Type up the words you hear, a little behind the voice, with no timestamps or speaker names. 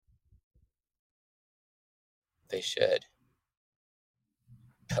They should.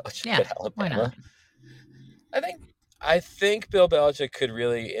 Belichick Yeah, at Alabama. why not? I think Bill Belichick could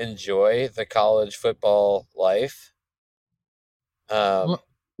really enjoy the college football life.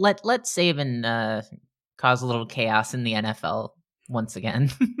 Let Saban cause a little chaos in the NFL once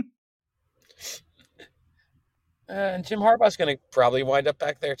again. And Jim Harbaugh's going to probably wind up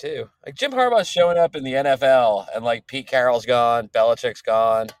back there too. Like Jim Harbaugh's showing up in the NFL, and like Pete Carroll's gone, Belichick's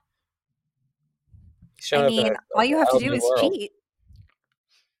gone. I mean, all you have to do is cheat.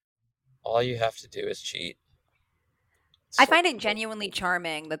 All you have to do is cheat. I find it genuinely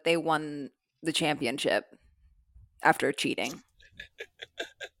charming that they won the championship after cheating.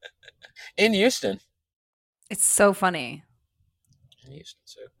 In Houston. It's so funny. In Houston,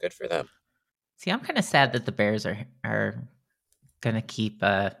 so good for them. See, I'm kind of sad that the Bears are gonna keep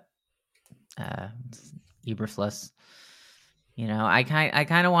Eberflus. You know, I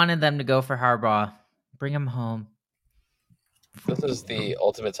kind of wanted them to go for Harbaugh, bring him home. This is the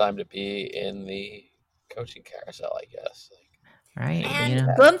ultimate time to be in the coaching carousel, I guess. Right.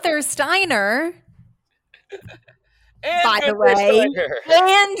 And Gunther Steiner. And by the way,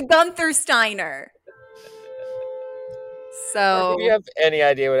 and Gunther Steiner. So, do you have any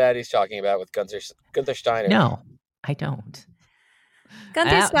idea what Addie's talking about with Gunther Steiner? No, I don't.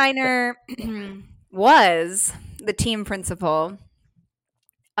 Gunther Steiner was the team principal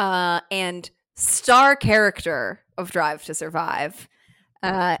and star character of Drive to Survive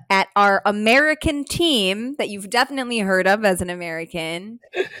at our American team that you've definitely heard of as an American,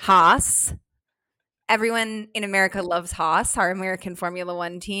 Haas. Everyone in America loves Haas, our American Formula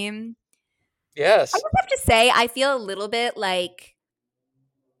One team. Yes. I just have to say, I feel a little bit like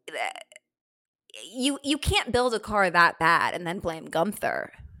you can't build a car that bad and then blame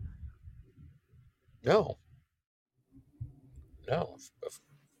Gunther. No, of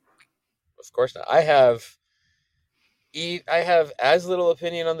course not. I have as little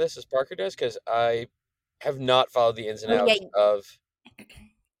opinion on this as Parker does because I have not followed the ins and outs of you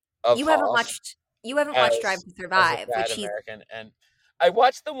Haas. You haven't watched Drive to Survive, which American, and I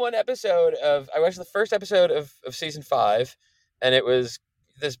watched the first episode of season 5, and it was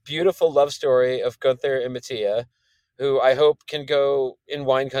this beautiful love story of Gunther and Mattia, who I hope can go in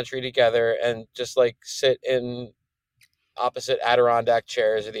wine country together and just like sit in opposite Adirondack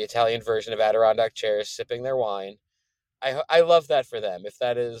chairs or the Italian version of Adirondack chairs, sipping their wine. I love that for them. If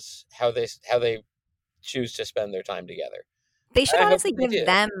that is how they choose to spend their time together, they should honestly give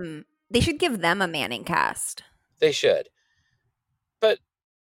them. They should give them a Manning cast. They should. But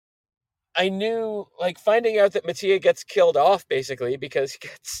I knew, like, finding out that Mattia gets killed off basically because he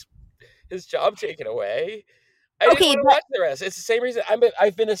gets his job taken away. I didn't want to watch the rest. It's the same reason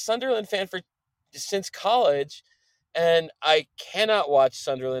I've been a Sunderland fan since college, and I cannot watch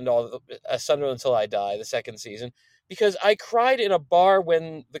Sunderland until I die, the second season, because I cried in a bar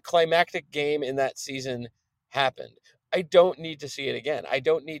when the climactic game in that season happened. I don't need to see it again. I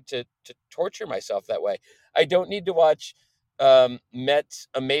don't need to torture myself that way. I don't need to watch Mets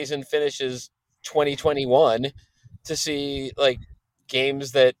amazing finishes 2021 to see like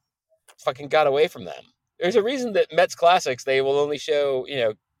games that fucking got away from them. There's a reason that Mets classics, they will only show,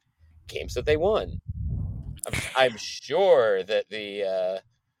 games that they won. I'm sure that the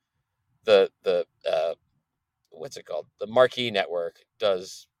what's it called? The Marquee Network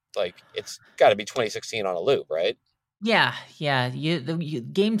does, like, it's got to be 2016 on a loop, right? Yeah.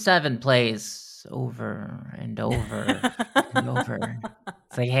 Game 7 plays over and over and over.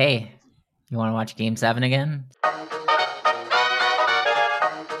 It's like, hey, you want to watch Game 7 again?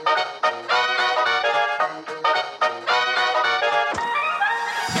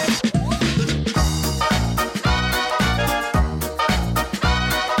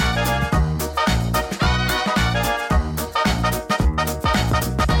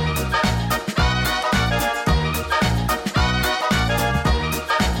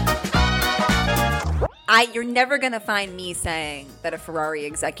 You're never going to find me saying that a Ferrari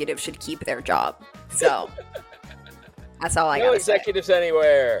executive should keep their job. So that's all I got. No executives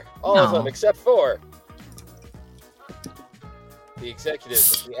anywhere. All of them except for the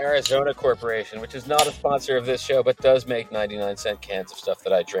executives of the Arizona Corporation, which is not a sponsor of this show, but does make 99-cent cans of stuff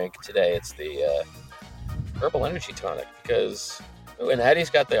that I drink. Today it's the Herbal Energy Tonic because and Addie's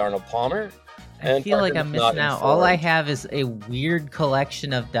got the Arnold Palmer. I feel like I'm missing out. All I have is a weird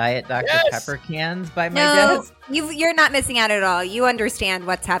collection of Diet Dr. Pepper cans by my desk. You're not missing out at all. You understand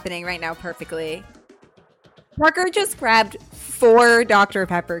what's happening right now perfectly. Parker just grabbed 4 Dr.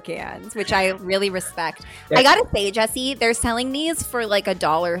 Pepper cans, which I really respect. I gotta say, Jesse, they're selling these for like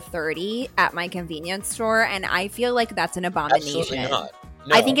 $1.30 at my convenience store, and I feel like that's an abomination. Absolutely not.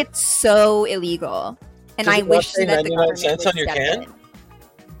 No. I think it's so illegal. and Does I it not wish say that the 99 government cents would on your step can? in.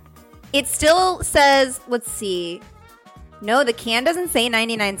 It still says, let's see. No, the can doesn't say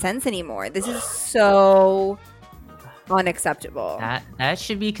 99 cents anymore. This is so unacceptable. That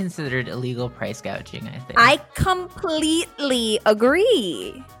should be considered illegal price gouging, I think. I completely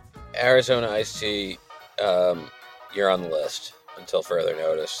agree. Arizona iced tea, you're on the list until further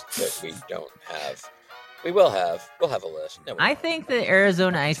notice that we don't have. We will have. We'll have a list. No, I think that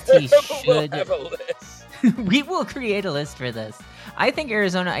Arizona iced tea we'll should. have a list. We will create a list for this. I think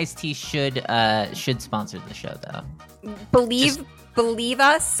Arizona iced tea should sponsor the show, though. Believe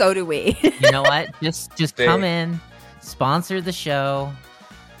us, so do we. You know what? Just come in, sponsor the show.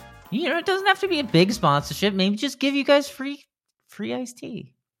 You know, it doesn't have to be a big sponsorship. Maybe just give you guys free iced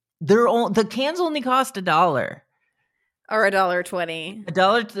tea. The cans only cost $1. Or $1.20.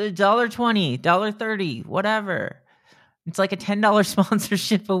 $1.20, $1.30, whatever. It's like a $10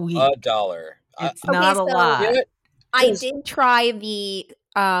 sponsorship a week. $1. It's not a lot. You know, I did try the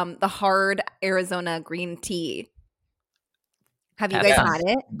hard Arizona green tea. Have you guys had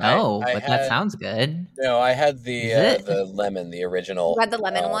it? No, but that sounds good. No, I had the lemon, the original. You had the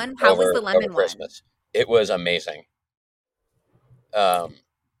lemon one? How was the lemon over Christmas? One? It was amazing. Yeah,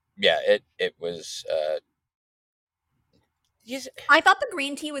 it was. I thought the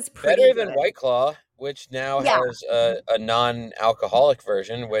green tea was pretty better good. than White Claw, which now has a non-alcoholic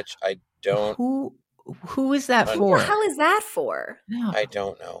version, which I don't. Who is that for? What the hell is that for? No. I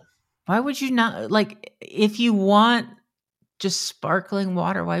don't know. Why would you not, like, if you want just sparkling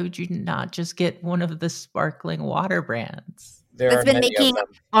water, why would you not just get one of the sparkling water brands? That's been making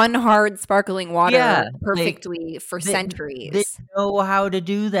unhard sparkling water perfectly for centuries. They know how to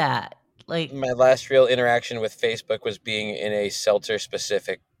do that. Like, my last real interaction with Facebook was being in a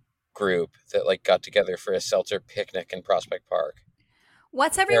seltzer-specific group that like got together for a seltzer picnic in Prospect Park.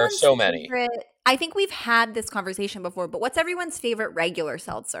 What's everyone's favorite? I think we've had this conversation before, but what's everyone's favorite regular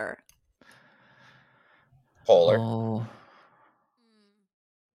seltzer? Polar. Oh.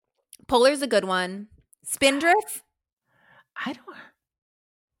 Polar's a good one. Spindrift? I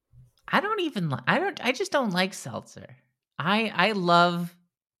just don't like seltzer. I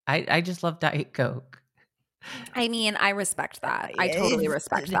just love Diet Coke. I mean, I respect that. I totally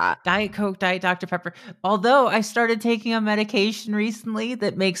respect that. Diet Coke, Diet Dr. Pepper. Although I started taking a medication recently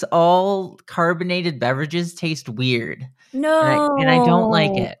that makes all carbonated beverages taste weird. No. And I don't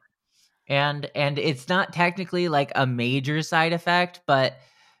like it. And it's not technically like a major side effect, but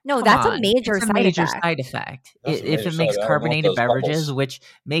no, that's a major side effect. If it makes carbonated beverages, bubbles, which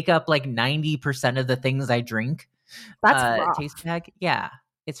make up like 90% of the things I drink, that's taste bad. Yeah,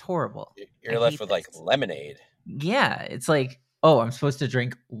 it's horrible. You're left with like lemonade. Yeah, it's like, oh, I'm supposed to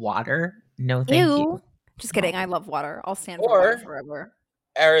drink water? No, thank you. Just kidding. I love water. I'll stand for water forever.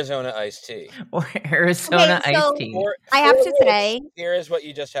 Arizona iced tea. Or Arizona iced tea. I have to say, here is what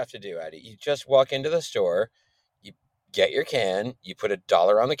you just have to do, Addie. You just walk into the store, you get your can, you put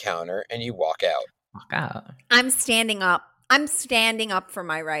 $1 on the counter, and you walk out. Walk out. I'm standing up. I'm standing up for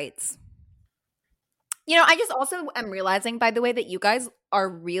my rights. You know, I just also am realizing, by the way, that you guys are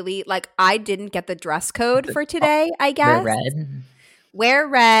really, like, I didn't get the dress code for today, I guess. Wear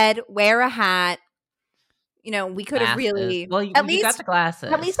red, wear a hat. You know, we could have really... Well, at least got the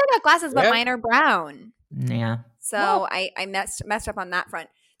glasses. At least I got glasses, but mine are brown. Yeah. So I messed up on that front.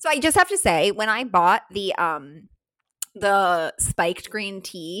 So I just have to say, when I bought the spiked green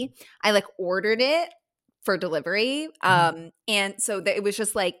tea, I, like, ordered it for delivery. And so it was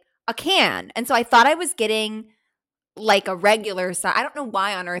just, like, a can. And so I thought I was getting like a regular size. I don't know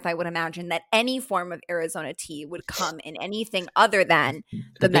why on earth I would imagine that any form of Arizona tea would come in anything other than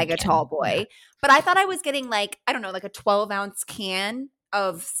the mega tall boy. But I thought I was getting like, I don't know, like a 12-ounce can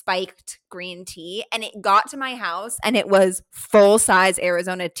of spiked green tea. And it got to my house and it was full-size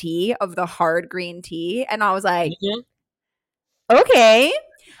Arizona tea of the hard green tea. And I was like, okay.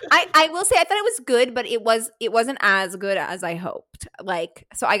 I will say I thought it was good, but it wasn't as good as I hoped. Like,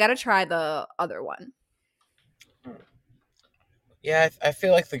 so I got to try the other one. Yeah, I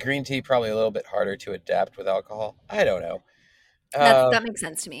feel like the green tea probably a little bit harder to adapt with alcohol. I don't know. That makes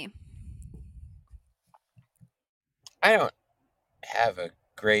sense to me. I don't have a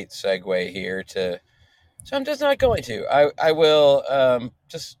great segue here so I'm just not going to. I will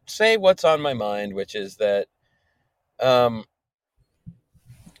just say what's on my mind, which is that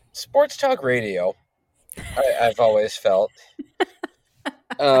sports talk radio, I've always felt.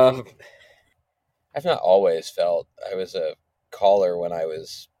 I've not always felt. I was a caller when I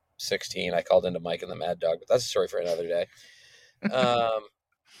was 16. I called into Mike and the Mad Dog, but that's a story for another day.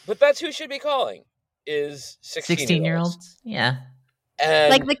 But that's who should be calling, is 16-year-olds. Yeah.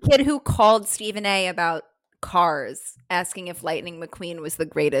 And like the kid who called Stephen A. about cars, asking if Lightning McQueen was the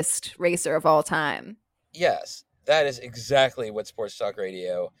greatest racer of all time. Yes, that is exactly what sports talk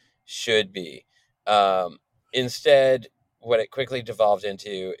radio should be. Um, Instead, what it quickly devolved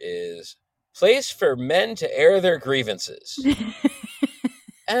into is place for men to air their grievances.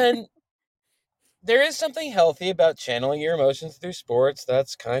 And there is something healthy about channeling your emotions through sports.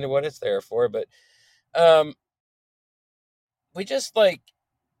 That's kind of what it's there for. But um, we just like,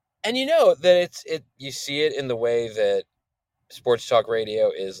 and you know that you see it in the way that sports talk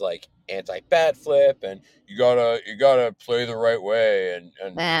radio is like anti bat flip, and you gotta play the right way, and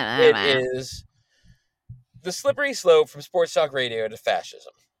it is the slippery slope from sports talk radio to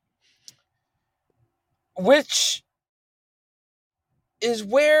fascism, which is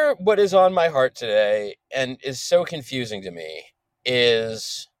where what is on my heart today and is so confusing to me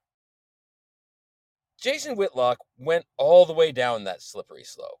is Jason Whitlock went all the way down that slippery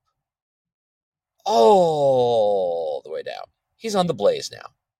slope. All the way down. He's on the Blaze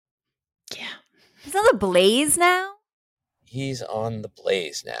now. Yeah. He's on the Blaze now? He's on the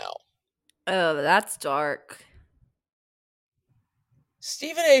Blaze now. Oh, that's dark.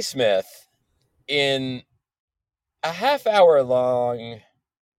 Stephen A. Smith, in a half-hour long,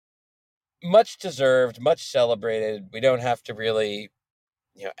 much deserved, much celebrated, we don't have to really,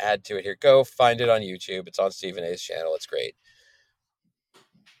 add to it here. Go find it on YouTube. It's on Stephen A.'s channel. It's great.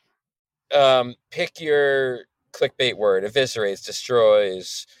 Pick your clickbait word: eviscerates,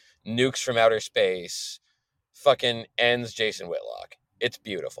 destroys, nukes from outer space, fucking ends Jason Whitlock. It's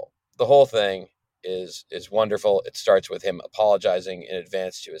beautiful. The whole thing is wonderful. It starts with him apologizing in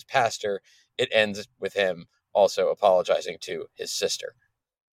advance to his pastor. It ends with him also apologizing to his sister.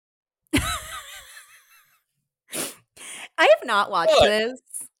 I have not watched this.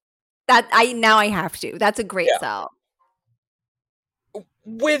 Now I have to. That's a great sell.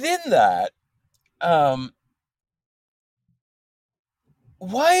 Within that,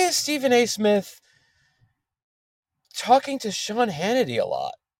 why is Stephen A. Smith talking to Sean Hannity a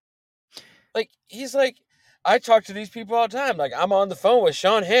lot? Like, he's like, I talk to these people all the time. Like, I'm on the phone with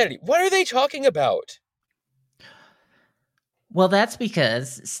Sean Hannity. What are they talking about? Well, that's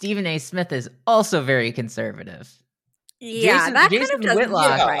because Stephen A. Smith is also very conservative. Yeah, Jason kind of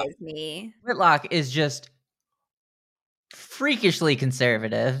doesn't surprise me. Whitlock is just freakishly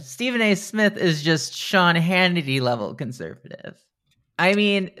conservative. Stephen A. Smith is just Sean Hannity level conservative. I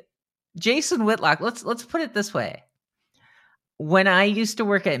mean, Jason Whitlock, let's put it this way. When I used to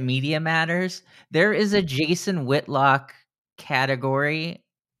work at Media Matters, there is a Jason Whitlock category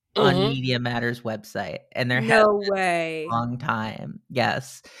on Media Matters website, and there has been a long time.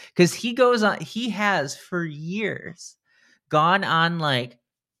 Yes, because he has for years gone on like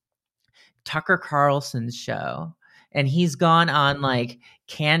Tucker Carlson's show, and he's gone on like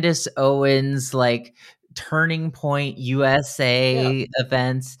Candace Owens like Turning Point USA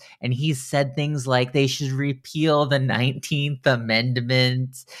events, and he's said things like they should repeal the 19th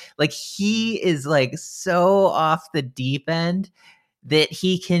Amendment. Like, he is like so off the deep end that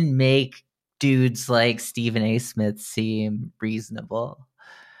he can make dudes like Stephen A. Smith seem reasonable.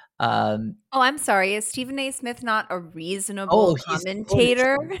 I'm sorry. Is Stephen A. Smith not a reasonable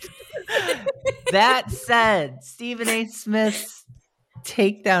commentator? That said, Stephen A. Smith's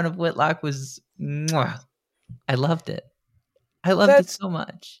takedown of Whitlock was mwah. I loved it. I loved it so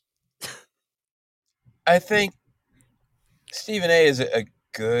much. I think Stephen A. is a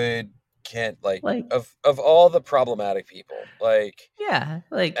good of all the problematic people. And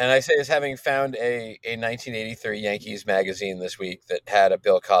I say this having found a 1983 Yankees magazine this week that had a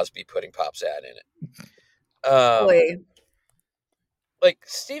Bill Cosby pudding pops ad in it. Like,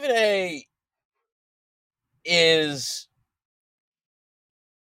 Stephen A. is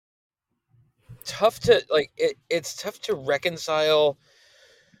tough to it's tough to reconcile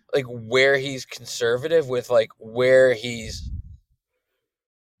like where he's conservative with like where he's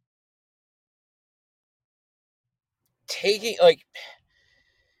taking, like,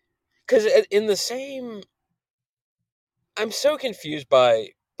 because in the same, I'm so confused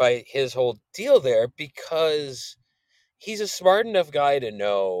by his whole deal there, because he's a smart enough guy to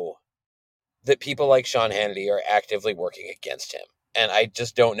know that people like Sean Hannity are actively working against him, and I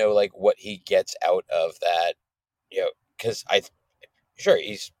just don't know like what he gets out of that, because sure,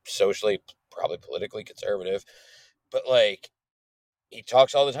 he's socially, probably politically conservative, but like, he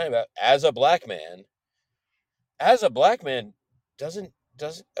talks all the time about as a black man doesn't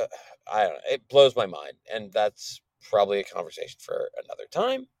I don't know, it blows my mind, and that's probably a conversation for another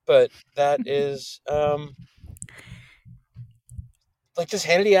time, but that is like, does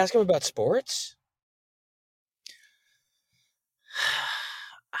Hannity ask him about sports?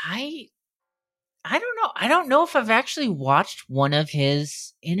 I don't know. I don't know if I've actually watched one of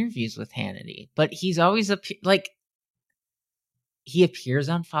his interviews with Hannity, but he's always he appears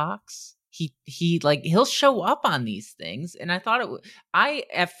on Fox. He like he'll show up on these things, and I thought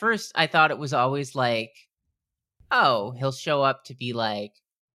at first I thought it was always like, oh, he'll show up to be like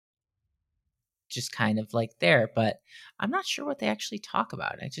just kind of like there, but I'm not sure what they actually talk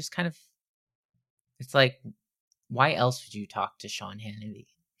about. I just kind of it's like, why else would you talk to Sean Hannity?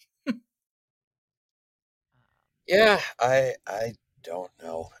 Yeah, I don't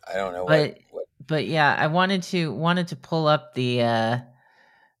know. I don't know what. But yeah, I wanted to pull up the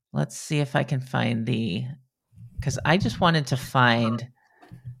let's see if I can find because I just wanted to find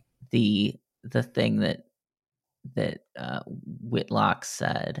the thing that Whitlock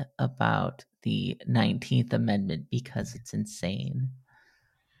said about the 19th Amendment because it's insane.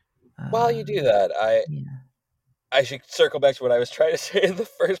 While you do that, yeah. I should circle back to what I was trying to say in the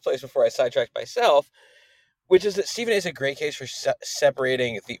first place before I sidetracked myself, which is that Stephen A. is a great case for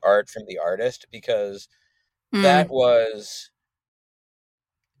separating the art from the artist, because that was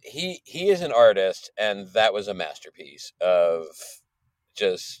he is an artist, and that was a masterpiece of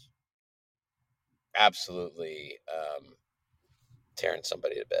just absolutely tearing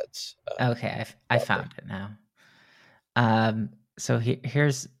somebody to bits. Okay, I found it now. So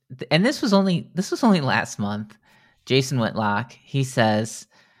here's and this was only last month. Jason Whitlock, he says,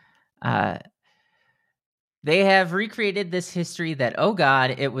 they have recreated this history that, oh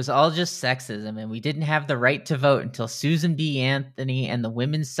God, it was all just sexism and we didn't have the right to vote until Susan B. Anthony and the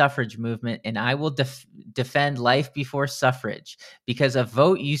women's suffrage movement, and I will defend life before suffrage because a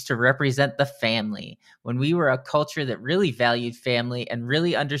vote used to represent the family when we were a culture that really valued family and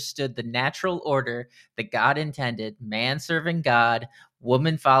really understood the natural order that God intended, man serving God,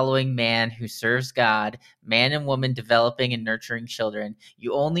 woman following man who serves God, man and woman developing and nurturing children.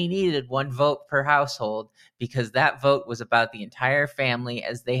 You only needed one vote per household because that vote was about the entire family,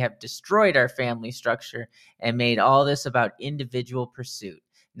 as they have destroyed our family structure and made all this about individual pursuit.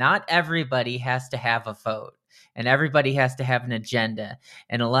 Not everybody has to have a vote, and everybody has to have an agenda.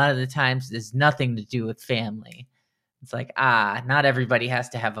 And a lot of the times there's nothing to do with family. It's like, not everybody has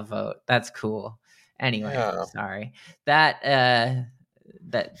to have a vote. That's cool. Anyway, Yeah. sorry. That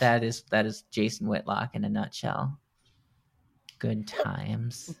is Jason Whitlock in a nutshell. Good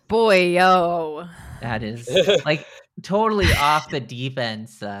times. Boy, yo. That is like totally off the deep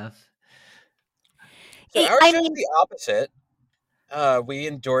end stuff. So our show's the opposite. We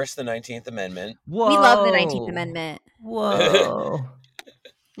endorse the 19th Amendment. Whoa. We love the 19th Amendment. Whoa.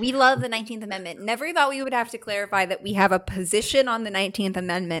 We love the 19th Amendment. Never thought we would have to clarify that we have a position on the 19th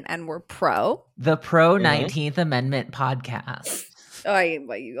Amendment and we're pro. The pro 19th Amendment podcast. You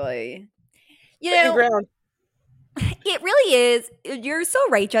know, it really is. You're so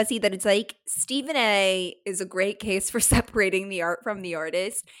right, Jesse, that it's like Stephen A. is a great case for separating the art from the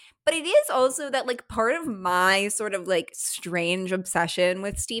artist. But it is also that, like, part of my sort of like strange obsession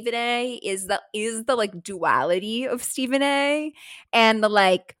with Stephen A. is the like duality of Stephen A. and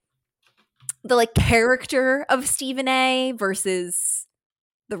the character of Stephen A. versus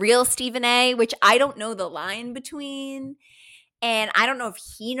the real Stephen A., which I don't know the line between, and I don't know if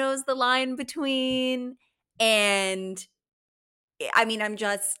he knows the line between. And I mean, I'm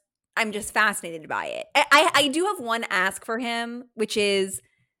just fascinated by it. I do have one ask for him, which is,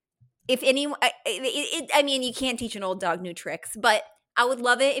 if anyone, I mean, you can't teach an old dog new tricks, but I would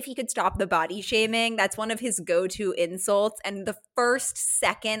love it if he could stop the body shaming. That's one of his go-to insults. And the first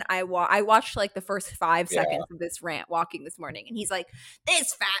second I watched like the first 5 seconds of this rant walking this morning, and he's like,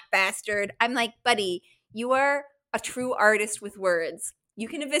 "This fat bastard." I'm like, buddy, you are a true artist with words. You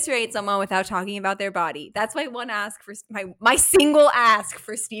can eviscerate someone without talking about their body. That's my one ask for my single ask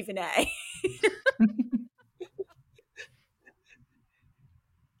for Stephen A.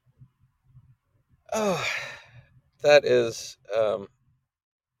 Oh, that is. I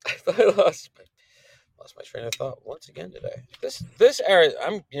thought I lost my train of thought once again today.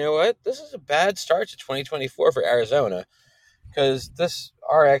 You know what? This is a bad start to 2024 for Arizona, because this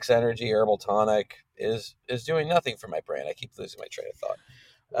RX Energy herbal tonic is doing nothing for my brain. I keep losing my train of thought.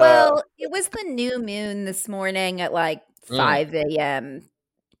 Well, it was the new moon this morning at like 5 a.m.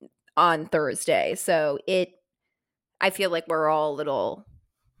 on Thursday, so I feel like we're all a little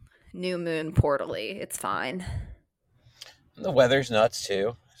new moon portally. It's fine. The weather's nuts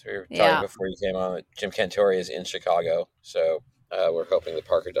too. So we were talking before you came on that Jim Cantori is in Chicago, so we're hoping that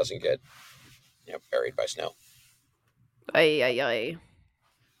Parker doesn't get buried by snow. Ay.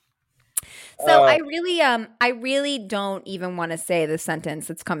 So I really don't even want to say the sentence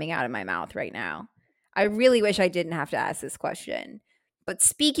that's coming out of my mouth right now. I really wish I didn't have to ask this question. But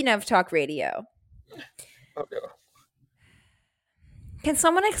speaking of talk radio, Oh no. Can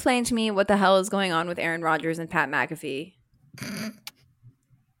someone explain to me what the hell is going on with Aaron Rodgers and Pat McAfee? Do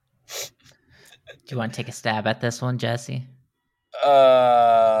you want to take a stab at this one, Jesse? Pat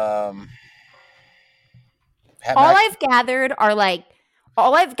All Mc- I've gathered are like,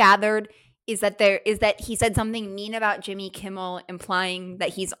 all I've gathered is that he said something mean about Jimmy Kimmel, implying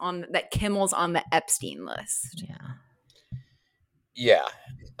that Kimmel's on the Epstein list. Yeah.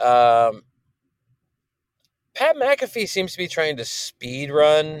 Pat McAfee seems to be trying to speed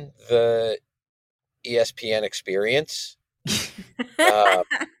run the ESPN experience.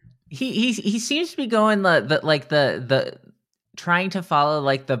 He seems to be going the trying to follow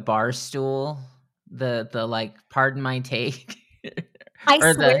like the bar stool, the like pardon my take.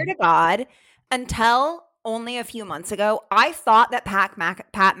 I swear to God, until only a few months ago, I thought that Pat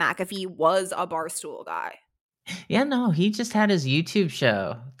McAfee was a barstool guy. Yeah, no, he just had his YouTube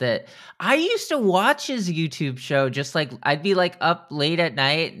show that I used to watch his YouTube show. Just like I'd be like up late at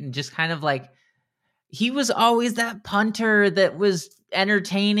night and just kind of like, he was always that punter that was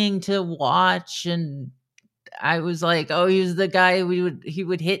entertaining to watch. And I was like, oh, he was the guy he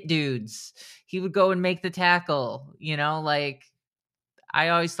would hit dudes. He would go and make the tackle, like I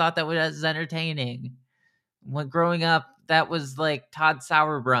always thought that was entertaining. When growing up, that was like Todd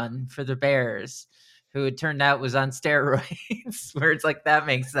Sauerbrunn for the Bears, who it turned out was on steroids, where it's like, that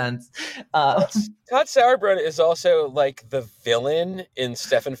makes sense. Todd Sauerbrunn is also like the villain in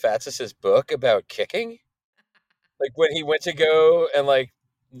Stefan Fatzis's book about kicking. Like when he went to go and like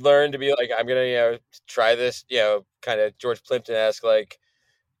learn to be like, I'm gonna, try this, kind of George Plimpton-esque, like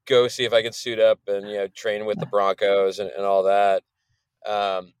go see if I can suit up and, train with the Broncos and all that.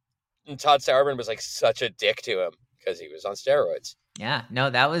 And Todd Sauerbrunn was like such a dick to him because he was on steroids. Yeah, no,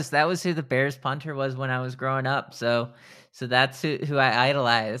 that was who the Bears punter was when I was growing up. So that's who I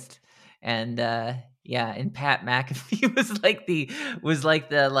idolized. And and Pat McAfee was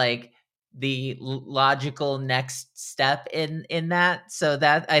like the logical next step in that. So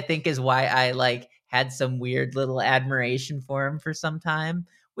that I think is why I like had some weird little admiration for him for some time,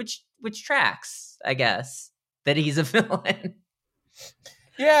 which tracks, I guess, that he's a villain.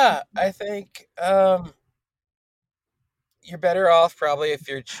 Yeah, I think you're better off probably if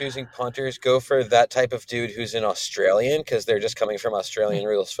you're choosing punters, go for that type of dude who's an Australian because they're just coming from Australian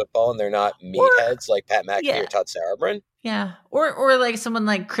rules football and they're not meatheads like Pat McAfee or Todd Sauerbrunn. Yeah, or like someone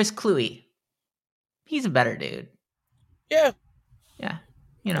like Chris Cluey. He's a better dude. Yeah,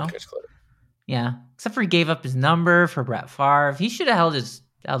 Chris Cluey. Yeah, except for he gave up his number for Brett Favre. He should have held his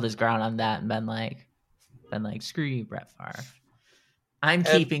ground on that and been like, screw you, Brett Favre. I'm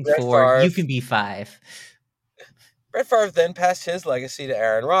keeping Brett 4. Favre, you can be 5. Brett Favre then passed his legacy to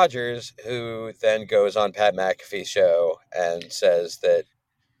Aaron Rodgers, who then goes on Pat McAfee's show and says that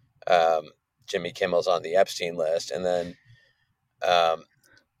Jimmy Kimmel's on the Epstein list. And then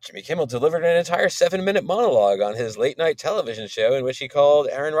Jimmy Kimmel delivered an entire 7-minute monologue on his late-night television show in which he called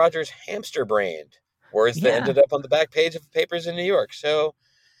Aaron Rodgers hamster-brained, words that ended up on the back page of papers in New York. So,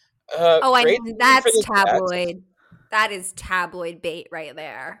 I mean, that's tabloid. That is tabloid bait right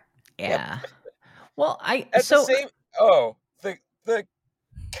there. Yeah. Well, the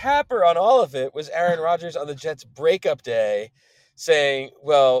capper on all of it was Aaron Rodgers on the Jets' breakup day saying,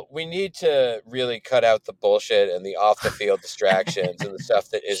 well, we need to really cut out the bullshit and the off-the-field distractions and the stuff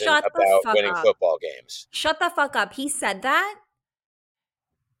that isn't about winning football games. Shut the fuck up. He said that?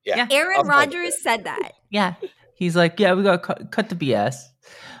 Yeah. Aaron Rodgers said that. Yeah. He's like, yeah, we got to cut the BS.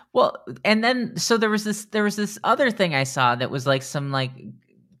 Well, and then, so there was this other thing I saw that was like some like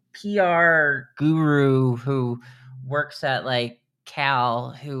PR guru who works at like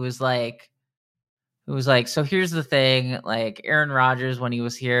Cal who was like, so here's the thing, like Aaron Rodgers when he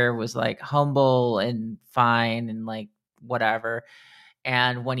was here was like humble and fine and like whatever,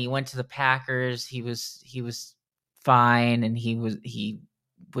 and when he went to the Packers he was fine and he was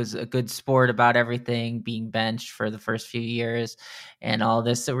a good sport about everything, being benched for the first few years and all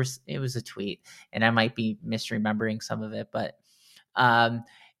this. So it was a tweet and I might be misremembering some of it, but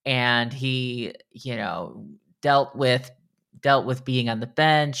and he dealt with being on the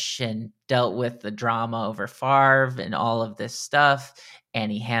bench and dealt with the drama over Favre and all of this stuff.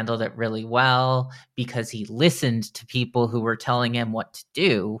 And he handled it really well because he listened to people who were telling him what to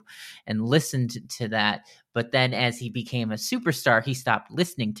do and listened to that. But then as he became a superstar, he stopped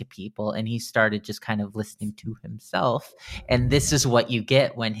listening to people and he started just kind of listening to himself. And this is what you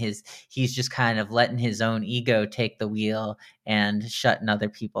get when he's just kind of letting his own ego take the wheel and shutting other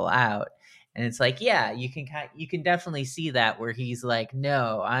people out. And it's like, yeah, you can definitely see that where he's like,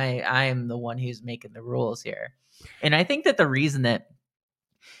 no, I am the one who's making the rules here. And I think that the reason that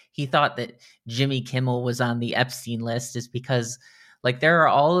he thought that Jimmy Kimmel was on the Epstein list is because like there are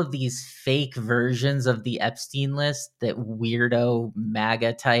all of these fake versions of the Epstein list that weirdo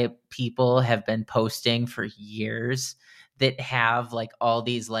MAGA type people have been posting for years that have like all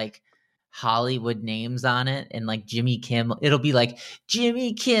these like Hollywood names on it, and like Jimmy Kimmel, it'll be like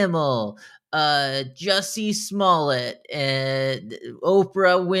Jimmy Kimmel, Jussie Smollett, and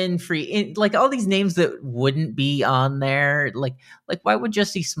Oprah Winfrey, like all these names that wouldn't be on there. Like why would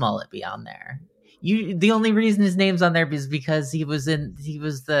Jussie Smollett be on there? The only reason his name's on there is because he was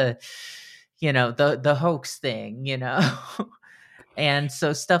the the hoax thing, and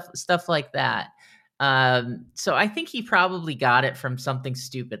so stuff like that. So I think he probably got it from something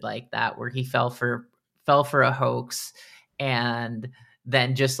stupid like that, where he fell for a hoax and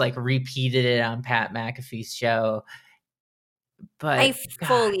then just like repeated it on Pat McAfee's show. But I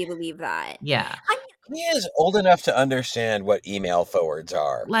fully believe that. Yeah. He is old enough to understand what email forwards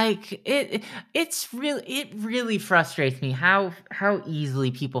are. Like it really frustrates me how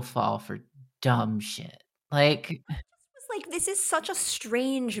easily people fall for dumb shit. Like this is such a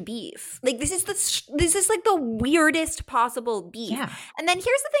strange beef. Like this is like the weirdest possible beef. Yeah. And then here's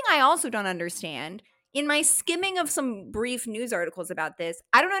the thing I also don't understand. In my skimming of some brief news articles about this,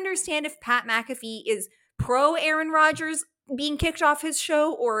 I don't understand if Pat McAfee is pro Aaron Rodgers being kicked off his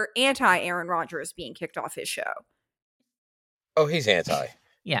show or anti Aaron Rodgers being kicked off his show. Oh, he's anti.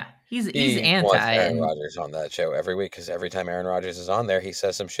 Yeah, he's he anti. Wants Aaron Rodgers on that show every week because every time Aaron Rodgers is on there, he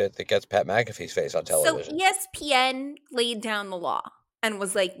says some shit that gets Pat McAfee's face on television. So ESPN laid down the law and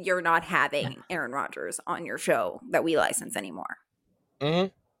was like, "You're not having Aaron Rodgers on your show that we license anymore." Mm-hmm.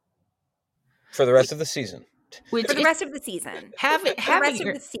 For the rest of the season. For the rest of the season.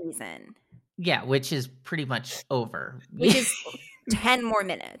 Yeah, which is pretty much over. Which is 10 more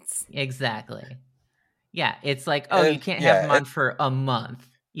minutes. Exactly. Yeah, it's like, you can't have him on for a month.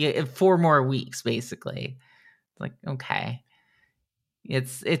 4 more weeks, basically. Like, okay.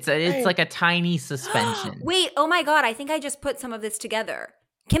 It's like a tiny suspension. Wait, oh my God, I think I just put some of this together.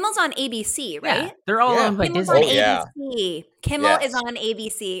 Kimmel's on ABC, right? Yeah, they're all owned by Kimmel's Disney. On ABC. Kimmel is on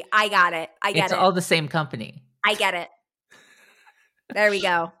ABC. I got it. It's all the same company. I get it. There we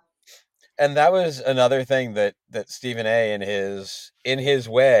go. And that was another thing that Stephen A. in his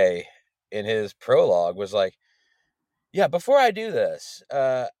way, in his prologue, was like, yeah, before I do this,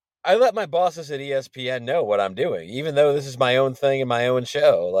 I let my bosses at ESPN know what I'm doing, even though this is my own thing and my own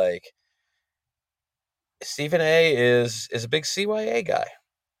show. Like, Stephen A. is a big CYA guy.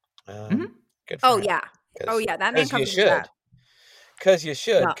 Good for him. Yeah, that man comes to that. Because you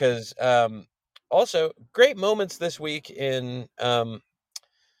should. Because also, great moments this week in... well,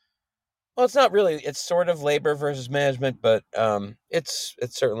 it's not really. It's sort of labor versus management, but it's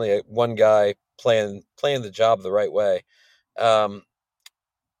certainly one guy playing the job the right way. Despite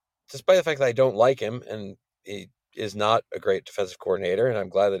the fact that I don't like him, and he is not a great defensive coordinator, and I'm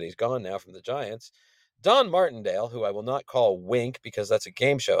glad that he's gone now from the Giants. Don Martindale, who I will not call Wink because that's a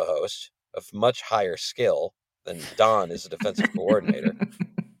game show host of much higher skill than Don is a defensive coordinator.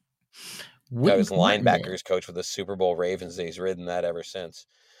 Guy was linebackers coach with the Super Bowl Ravens. He's ridden that ever since.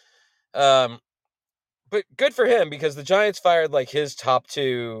 But good for him because the Giants fired like his top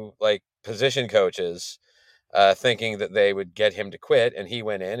 2 like position coaches, thinking that they would get him to quit, and he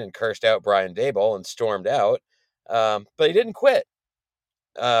went in and cursed out Brian Daboll and stormed out. But he didn't quit.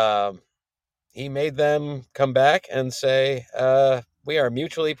 He made them come back and say, "We are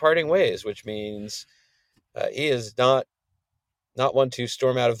mutually parting ways," which means he is not one to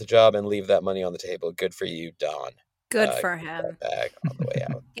storm out of the job and leave that money on the table. Good for you, Don. Good for him. Back on the way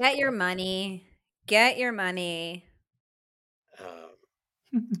out. Get your money. Get your money.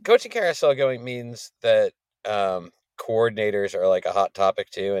 Coaching carousel going means that coordinators are like a hot topic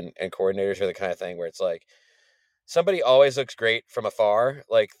too, and coordinators are the kind of thing where it's like somebody always looks great from afar.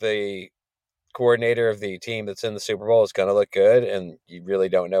 Like the coordinator of the team that's in the Super Bowl is going to look good, and you really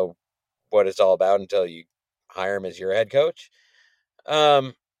don't know what it's all about until you hire him as your head coach.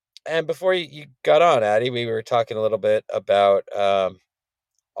 And before you got on, Addie, we were talking a little bit about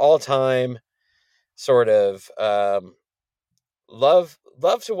all-time sort of love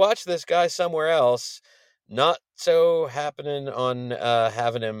to watch this guy somewhere else. Not so happening on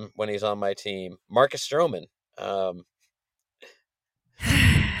having him when he's on my team. Marcus Stroman.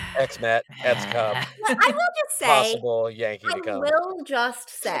 Ex-Met, ex-Cub. I will just say, possible Yankee to come. I will just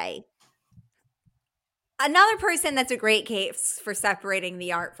say, another person that's a great case for separating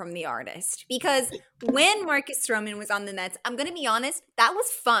the art from the artist. Because when Marcus Stroman was on the Mets, I'm going to be honest, that was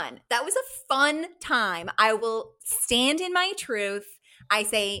fun. That was a fun time. I will stand in my truth. I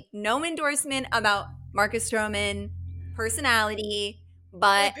say no endorsement about Marcus Stroman, personality,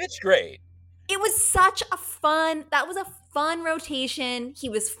 But he pitched great. It was that was a fun rotation. He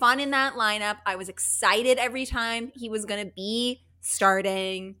was fun in that lineup. I was excited every time he was going to be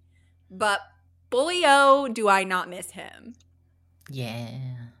starting. But boy, oh, do I not miss him. Yeah.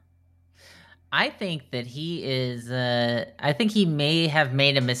 I think that he is, I think he may have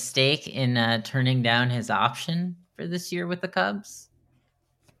made a mistake in turning down his option for this year with the Cubs.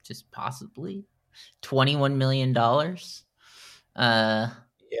 Just possibly. $21 million.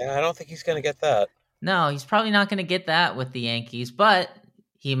 Yeah, I don't think he's going to get that. No, he's probably not going to get that with the Yankees, but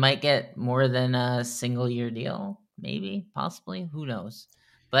he might get more than a single year deal. Maybe, possibly. Who knows?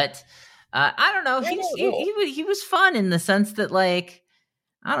 But I don't know. He was fun in the sense that, like,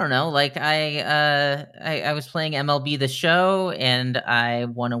 I don't know. Like I was playing MLB The Show, and I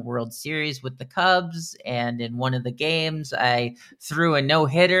won a World Series with the Cubs. And in one of the games, I threw a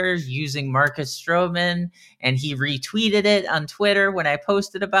no-hitter using Marcus Stroman, and he retweeted it on Twitter when I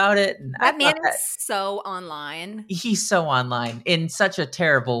posted about it. And that man is so online. He's so online in such a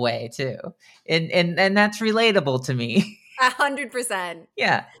terrible way too, and that's relatable to me. 100%.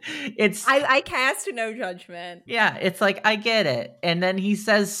 Yeah, it's I cast no judgment. Yeah, it's like I get it, and then he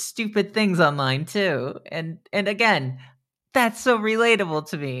says stupid things online too, and again, that's so relatable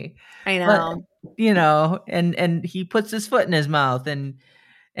to me. I know, but, and he puts his foot in his mouth, and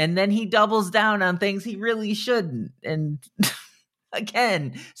then he doubles down on things he really shouldn't, and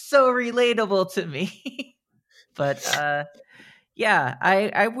again, so relatable to me. But yeah,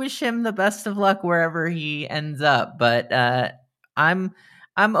 I wish him the best of luck wherever he ends up. But I'm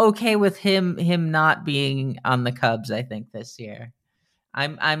okay with him not being on the Cubs. I think this year,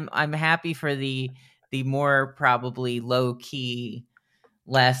 I'm happy for the more probably low key,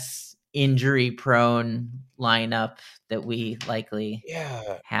 less injury prone lineup that we likely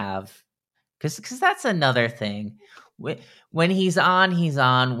have. Because that's another thing. When he's on, he's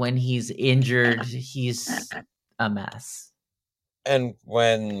on. When he's injured, he's a mess. And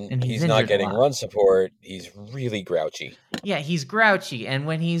when he's not getting run support, he's really grouchy. Yeah, he's grouchy. And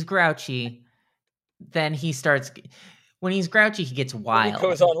when he's grouchy, then he starts... When he's grouchy, he gets wild. When he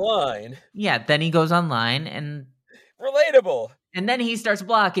goes online. Yeah, then he goes online and... Relatable. And then he starts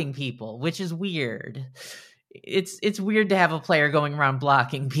blocking people, which is weird. It's weird to have a player going around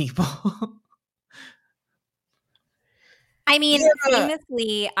blocking people. I mean,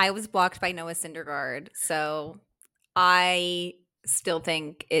 famously, I was blocked by Noah Syndergaard, so I still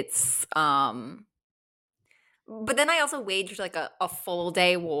think it's but then I also waged like a full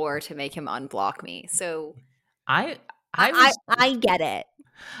day war to make him unblock me. So I get it.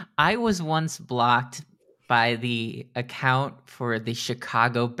 I was once blocked by the account for the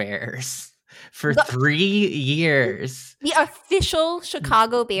Chicago Bears for 3 years. The official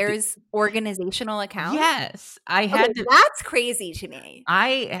Chicago Bears organizational account? Yes. I had to. That's crazy to me.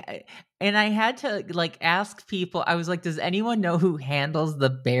 I had to like ask people. I was like, does anyone know who handles the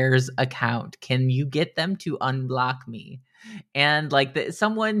Bears account? Can you get them to unblock me? And like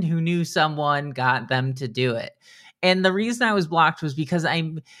someone who knew someone got them to do it. And the reason I was blocked was because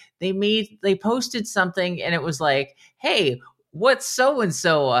they posted something and it was like, hey, what's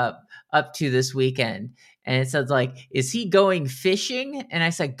so-and-so up to this weekend? And it said like, is he going fishing? And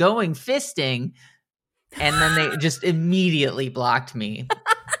I said, going fisting. And then they just immediately blocked me.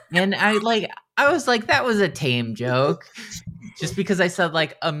 And I was like, that was a tame joke. Just because I said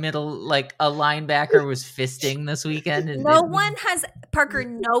like a linebacker was fisting this weekend. And no one has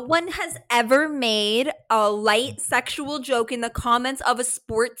ever made a light sexual joke in the comments of a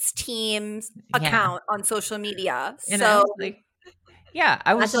sports team's account on social media. And so I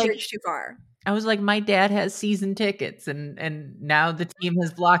was like, too far. I was like, my dad has season tickets and now the team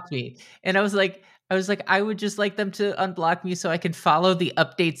has blocked me. And I was like, I would just like them to unblock me so I can follow the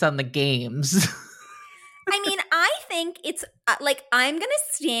updates on the games. I mean, I think it's like I'm going to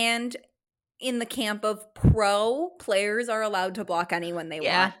stand in the camp of pro players are allowed to block anyone they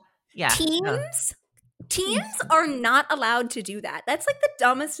want. Yeah. Teams are not allowed to do that. That's like the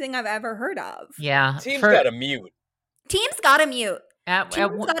dumbest thing I've ever heard of. Yeah. Teams got to mute. Teams got to mute.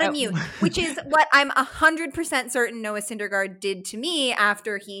 Which is what I'm 100% certain Noah Syndergaard did to me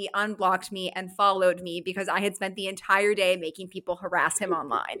after he unblocked me and followed me because I had spent the entire day making people harass him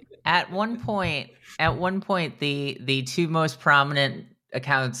online. At one point, the two most prominent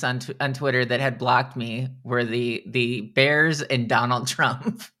accounts on Twitter that had blocked me were the Bears and Donald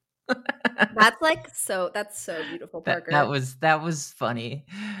Trump. That's so beautiful, Parker. That was funny.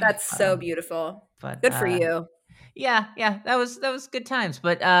 That's so beautiful. But good for you. Yeah, that was good times.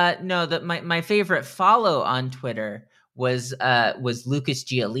 But no, my favorite follow on Twitter was Lucas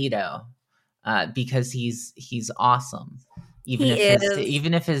Giolito, because he's awesome. even He if is.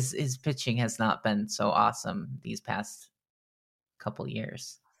 even if his pitching has not been so awesome these past couple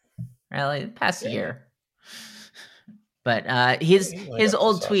years, really, past year. But his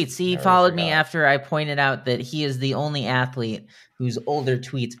old tweets, he followed me after I pointed out that he is the only athlete whose older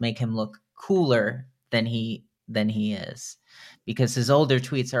tweets make him look cooler than he is. Because his older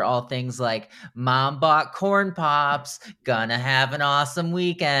tweets are all things like, Mom bought corn pops, gonna have an awesome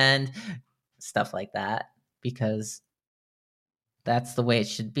weekend, stuff like that, because that's the way it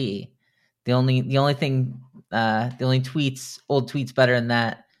should be. The only thing, the only old tweets better than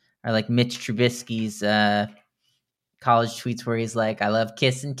that are like Mitch Trubisky's college tweets where he's like, I love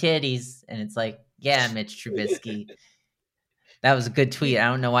kissing titties. And it's like, yeah, Mitch Trubisky. That was a good tweet. I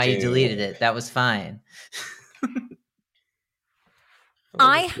don't know why you deleted it. That was fine.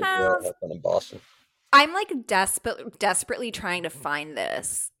 in Boston. I'm like desperately trying to find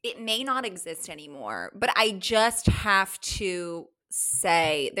this. It may not exist anymore, but I just have to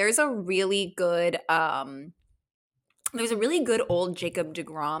say there's a really good old Jacob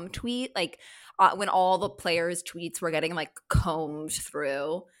deGrom tweet, like when all the players' tweets were getting like combed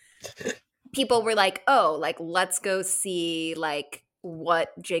through. People were like, "Oh, like let's go see like what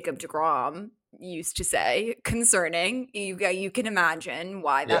Jacob deGrom used to say concerning." You can imagine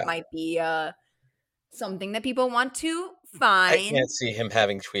why that might be something that people want to find. I can't see him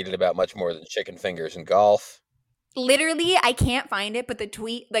having tweeted about much more than chicken fingers and golf. Literally, I can't find it, but the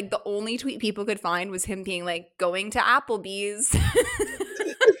tweet, like the only tweet people could find was him being like, going to Applebee's.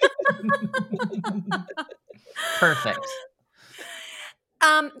 Perfect.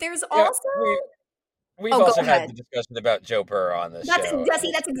 There's also... We've also had the discussion about Joe Burrow on this show. That's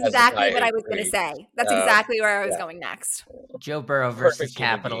exactly what I was going to say. That's exactly where I was going next. Joe Burrow versus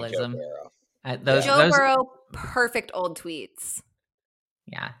capitalism. Joe Burrow, perfect old tweets.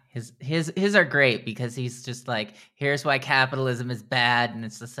 Yeah, his are great because he's just like, here's why capitalism is bad, and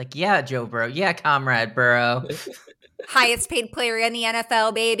it's just like, yeah, Joe Burrow, yeah, Comrade Burrow, highest paid player in the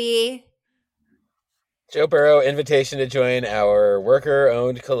NFL, baby. Joe Burrow, invitation to join our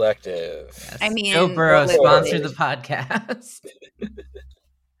worker-owned collective. Yes. I mean, Joe Burrow sponsored the podcast.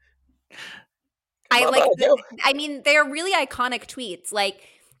 I mean, they are really iconic tweets. Like,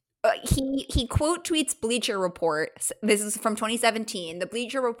 he quote tweets Bleacher Report. This is from 2017. The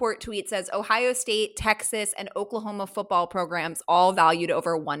Bleacher Report tweet says Ohio State, Texas, and Oklahoma football programs all valued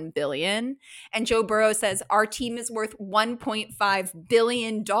over $1 billion. And Joe Burrow says our team is worth $1.5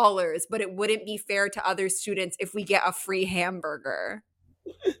 billion, but it wouldn't be fair to other students if we get a free hamburger.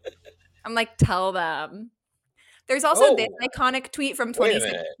 I'm like, tell them. There's also this iconic tweet from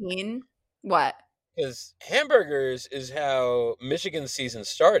 2016. What? Because hamburgers is how Michigan's season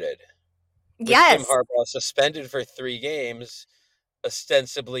started. Yes. Jim Harbaugh suspended for 3 games,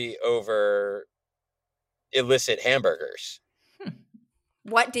 ostensibly over illicit hamburgers.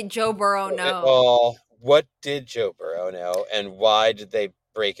 What did Joe Burrow know? What did Joe Burrow know, and why did they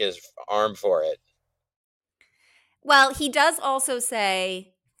break his arm for it? Well, he does also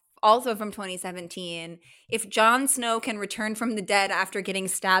say, also from 2017, if Jon Snow can return from the dead after getting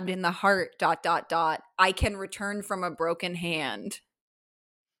stabbed in the heart, ... I can return from a broken hand.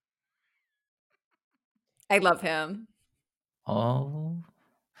 I love him. Oh,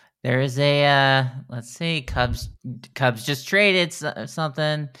 there is a, let's see, Cubs just traded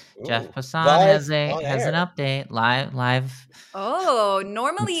something. Ooh, Jeff Passan has an update live. Oh,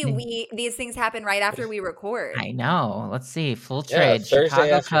 normally these things happen right after we record. I know. Let's see. Full trade.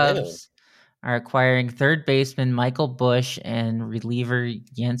 Chicago Cubs are acquiring third baseman Michael Busch and reliever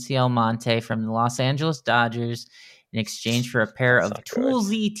Yency Almonte from the Los Angeles Dodgers in exchange for a pair of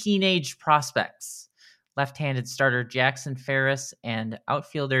toolsy teenage prospects. Left-handed starter Jackson Ferris and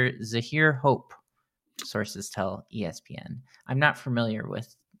outfielder Zahir Hope, sources tell ESPN. I'm not familiar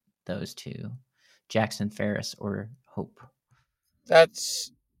with those two, Jackson Ferris or Hope.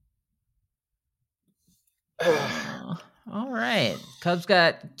 That's... all right. Cubs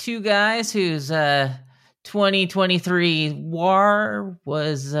got 2 guys whose 2023 WAR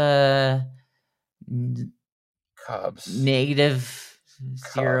was Cubs negative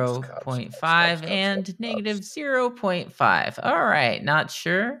 0.5 and negative 0.5. All right, not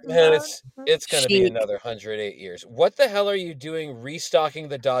sure. Man, it's going to be another 108 years. What the hell are you doing restocking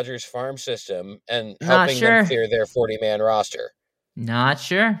the Dodgers farm system and helping them clear their 40-man roster? Not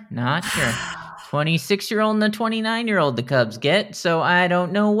sure. 26-year-old and the 29-year-old the Cubs get, so I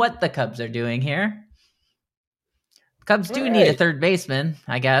don't know what the Cubs are doing here. Cubs do need a third baseman,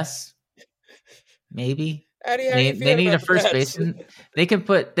 I guess. Maybe. They need a first baseman. They can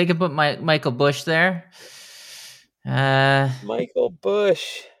put Michael Busch there. Michael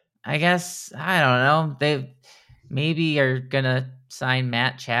Busch. I guess, I don't know. maybe are gonna sign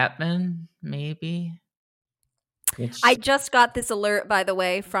Matt Chapman. Maybe. I just got this alert, by the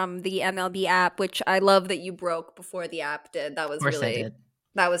way, from the MLB app, which I love that you broke before the app did. That Of was course I really, did.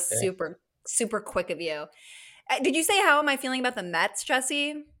 that was Yeah. super, super quick of you. Did you say how am I feeling about the Mets,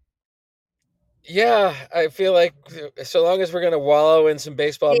 Jesse? Yeah, I feel like so long as we're gonna wallow in some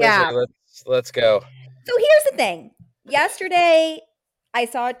baseball misery, Yeah. let's go. So here's the thing. Yesterday, I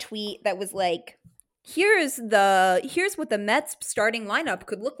saw a tweet that was like, here's what the Mets starting lineup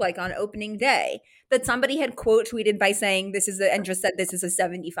could look like on opening day. That somebody had quote tweeted by saying and just said this is a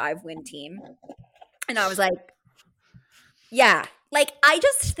 75 win team. And I was like, yeah. Like I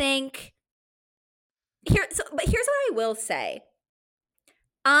just think but here's what I will say.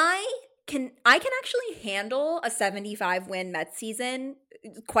 I can actually handle a 75 win Mets season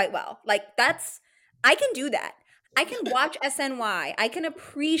quite well. Like I can do that. I can watch SNY. I can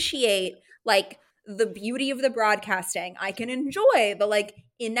appreciate like the beauty of the broadcasting. I can enjoy the like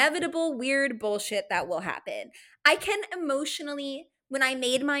inevitable weird bullshit that will happen. I can emotionally when I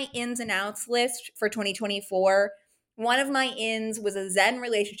made my ins and outs list for 2024, one of my ins was a zen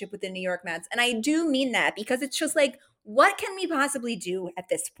relationship with the New York Mets. And I do mean that because it's just like what can we possibly do at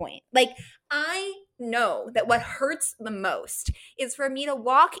this point? Like, I know that what hurts the most is for me to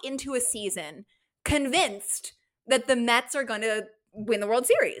walk into a season convinced that the Mets are going to win the World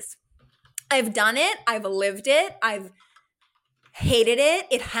Series. I've done it. I've lived it. I've hated it.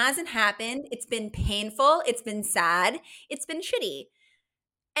 It hasn't happened. It's been painful. It's been sad. It's been shitty.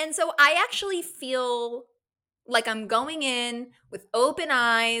 And so I actually feel like I'm going in with open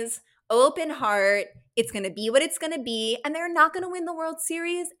eyes, open heart. It's going to be what it's going to be. And they're not going to win the World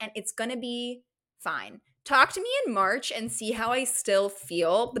Series. And it's going to be fine. Talk to me in March and see how I still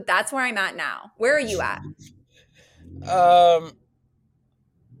feel. But that's where I'm at now. Where are you at?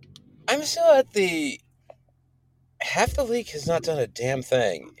 I'm still at the half the league has not done a damn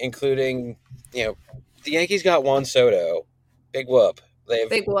thing, including the Yankees got Juan Soto, big whoop.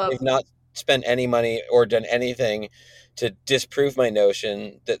 Big whoop. They've not spent any money or done anything to disprove my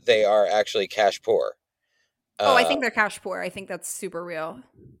notion that they are actually cash poor. I think they're cash poor. I think that's super real.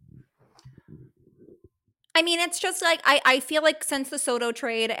 I mean, it's just like I feel like since the Soto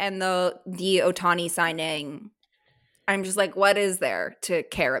trade and the Ohtani signing, I'm just like, what is there to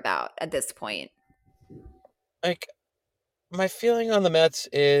care about at this point? Like, my feeling on the Mets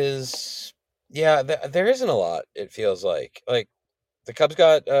is, there isn't a lot. It feels like the Cubs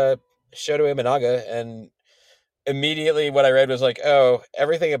got Shoto Imanaga, and immediately what I read was like, oh,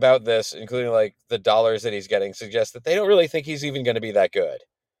 everything about this, including like the dollars that he's getting, suggests that they don't really think he's even going to be that good.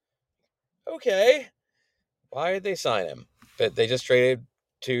 Okay, why did they sign him? But they just traded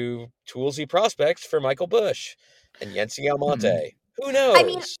two toolsy prospects for Michael Busch and Yency Almonte. Who knows? I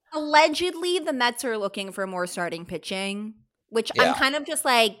mean, allegedly the Mets are looking for more starting pitching, which I'm kind of just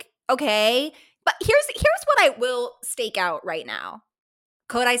like, okay. But here's what I will stake out right now.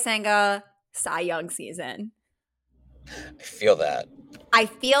 Kodai Senga, Cy Young season. I feel that.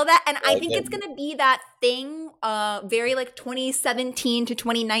 And I think it's going to be that thing, very like 2017 to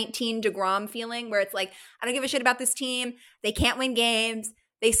 2019 DeGrom feeling where it's like, I don't give a shit about this team. They can't win games.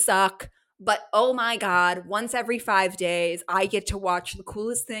 They suck. But oh my God, once every 5 days, I get to watch the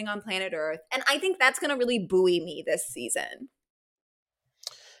coolest thing on planet Earth. And I think that's going to really buoy me this season.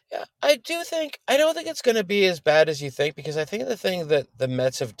 Yeah, I don't think it's going to be as bad as you think, because I think the thing that the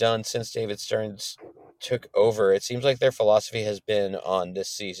Mets have done since David Stearns took over, it seems like their philosophy has been on this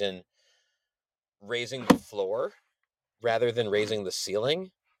season raising the floor rather than raising the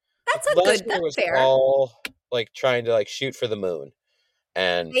ceiling. That's Last year was fair. all like trying to like shoot for the moon,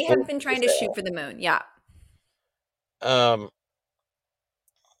 and they have been trying to shoot for the moon. Yeah.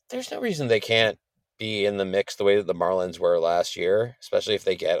 There's no reason they can't be in the mix the way that the Marlins were last year, especially if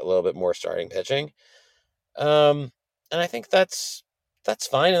they get a little bit more starting pitching. And I think that's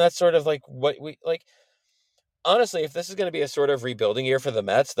fine, and that's sort of like what we like. Honestly, if this is going to be a sort of rebuilding year for the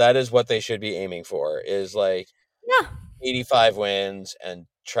Mets, that is what they should be aiming for, is like 85 wins and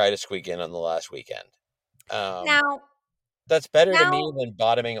try to squeak in on the last weekend. Now, that's better to me than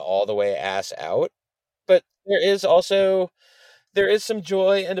bottoming all the way ass out. But there is some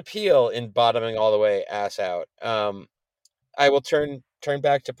joy and appeal in bottoming all the way ass out. I will turn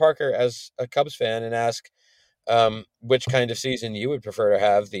back to Parker as a Cubs fan and ask which kind of season you would prefer to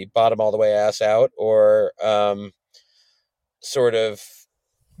have, the bottom all the way ass out or sort of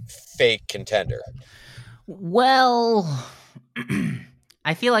fake contender. Well,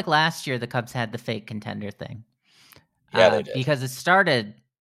 I feel like last year the Cubs had the fake contender thing. Yeah, they did. Because it started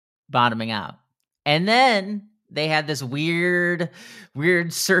bottoming out. And then they had this weird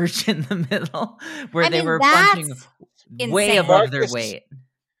surge in the middle where they were punching way above their weight.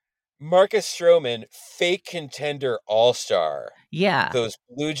 Marcus Stroman, fake contender all-star. Yeah. Those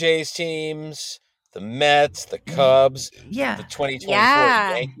Blue Jays teams, the Mets, the Cubs, the 2024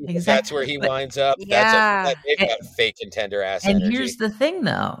 Yankees. Exactly. That's where he winds up. Yeah. They've got fake contender ass and energy. Here's the thing,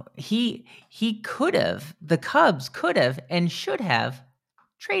 though. The Cubs could have and should have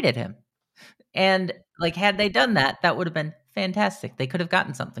traded him. And like, had they done that, that would have been fantastic. They could have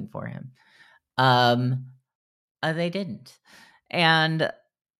gotten something for him. They didn't. And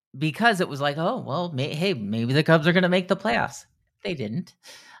because it was like, oh, well, hey, maybe the Cubs are going to make the playoffs. They didn't.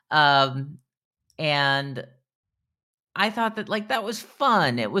 And I thought that like that was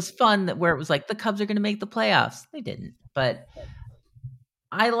fun. It was fun where it was like the Cubs are going to make the playoffs. They didn't. But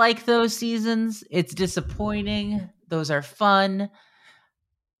I like those seasons. It's disappointing. Those are fun.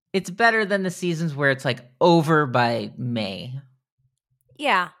 It's better than the seasons where it's like over by May.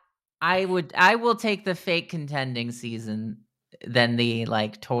 Yeah. I will take the fake contending season than the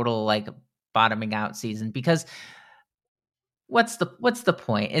like total like bottoming out season, because what's the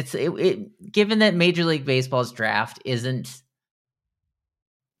point? It given that Major League Baseball's draft isn't,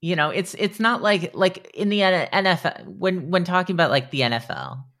 it's not like in the NFL when talking about like the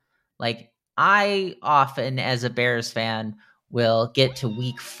NFL, like I often as a Bears fan will get to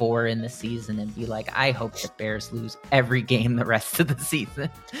week 4 in the season and be like, I hope the Bears lose every game the rest of the season.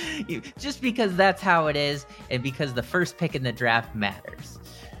 Just because that's how it is, and because the first pick in the draft matters.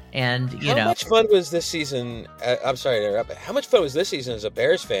 And, how much fun was this season? I'm sorry to interrupt, but how much fun was this season as a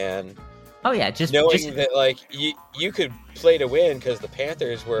Bears fan? Oh, yeah. Just knowing that, like, you could play to win because the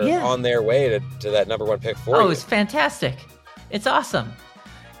Panthers were on their way to that number 1 pick for you. Oh, it's fantastic. It's awesome.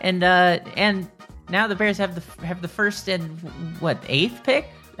 And now the Bears have the first and 8th pick,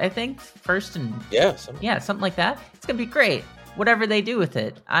 I think. First and something like that. It's gonna be great. Whatever they do with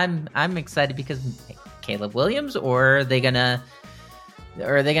it, I'm excited because Caleb Williams, or are they gonna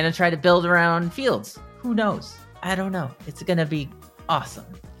try to build around Fields? Who knows? I don't know. It's gonna be awesome.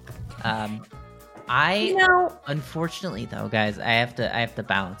 Unfortunately though, guys, I have to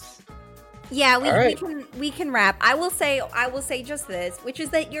bounce. Yeah, we can wrap. I will say just this, which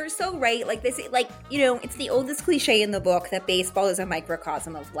is that you're so right. Like this, like, it's the oldest cliche in the book that baseball is a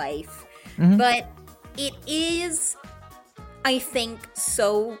microcosm of life. Mm-hmm. But it is, I think,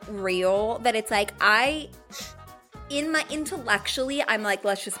 so real that it's like intellectually, I'm like,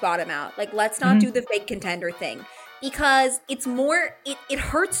 let's just bottom out. Like, let's not do the fake contender thing. Because it's more, it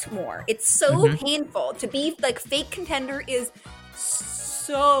hurts more. It's so painful. To be like fake contender is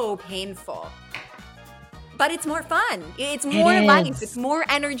so painful, but it's more fun. It's more life. It's more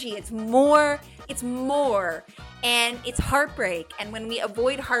energy. It's more, and it's heartbreak. And when we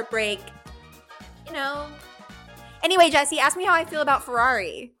avoid heartbreak, Anyway, Jesse, ask me how I feel about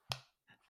Ferrari.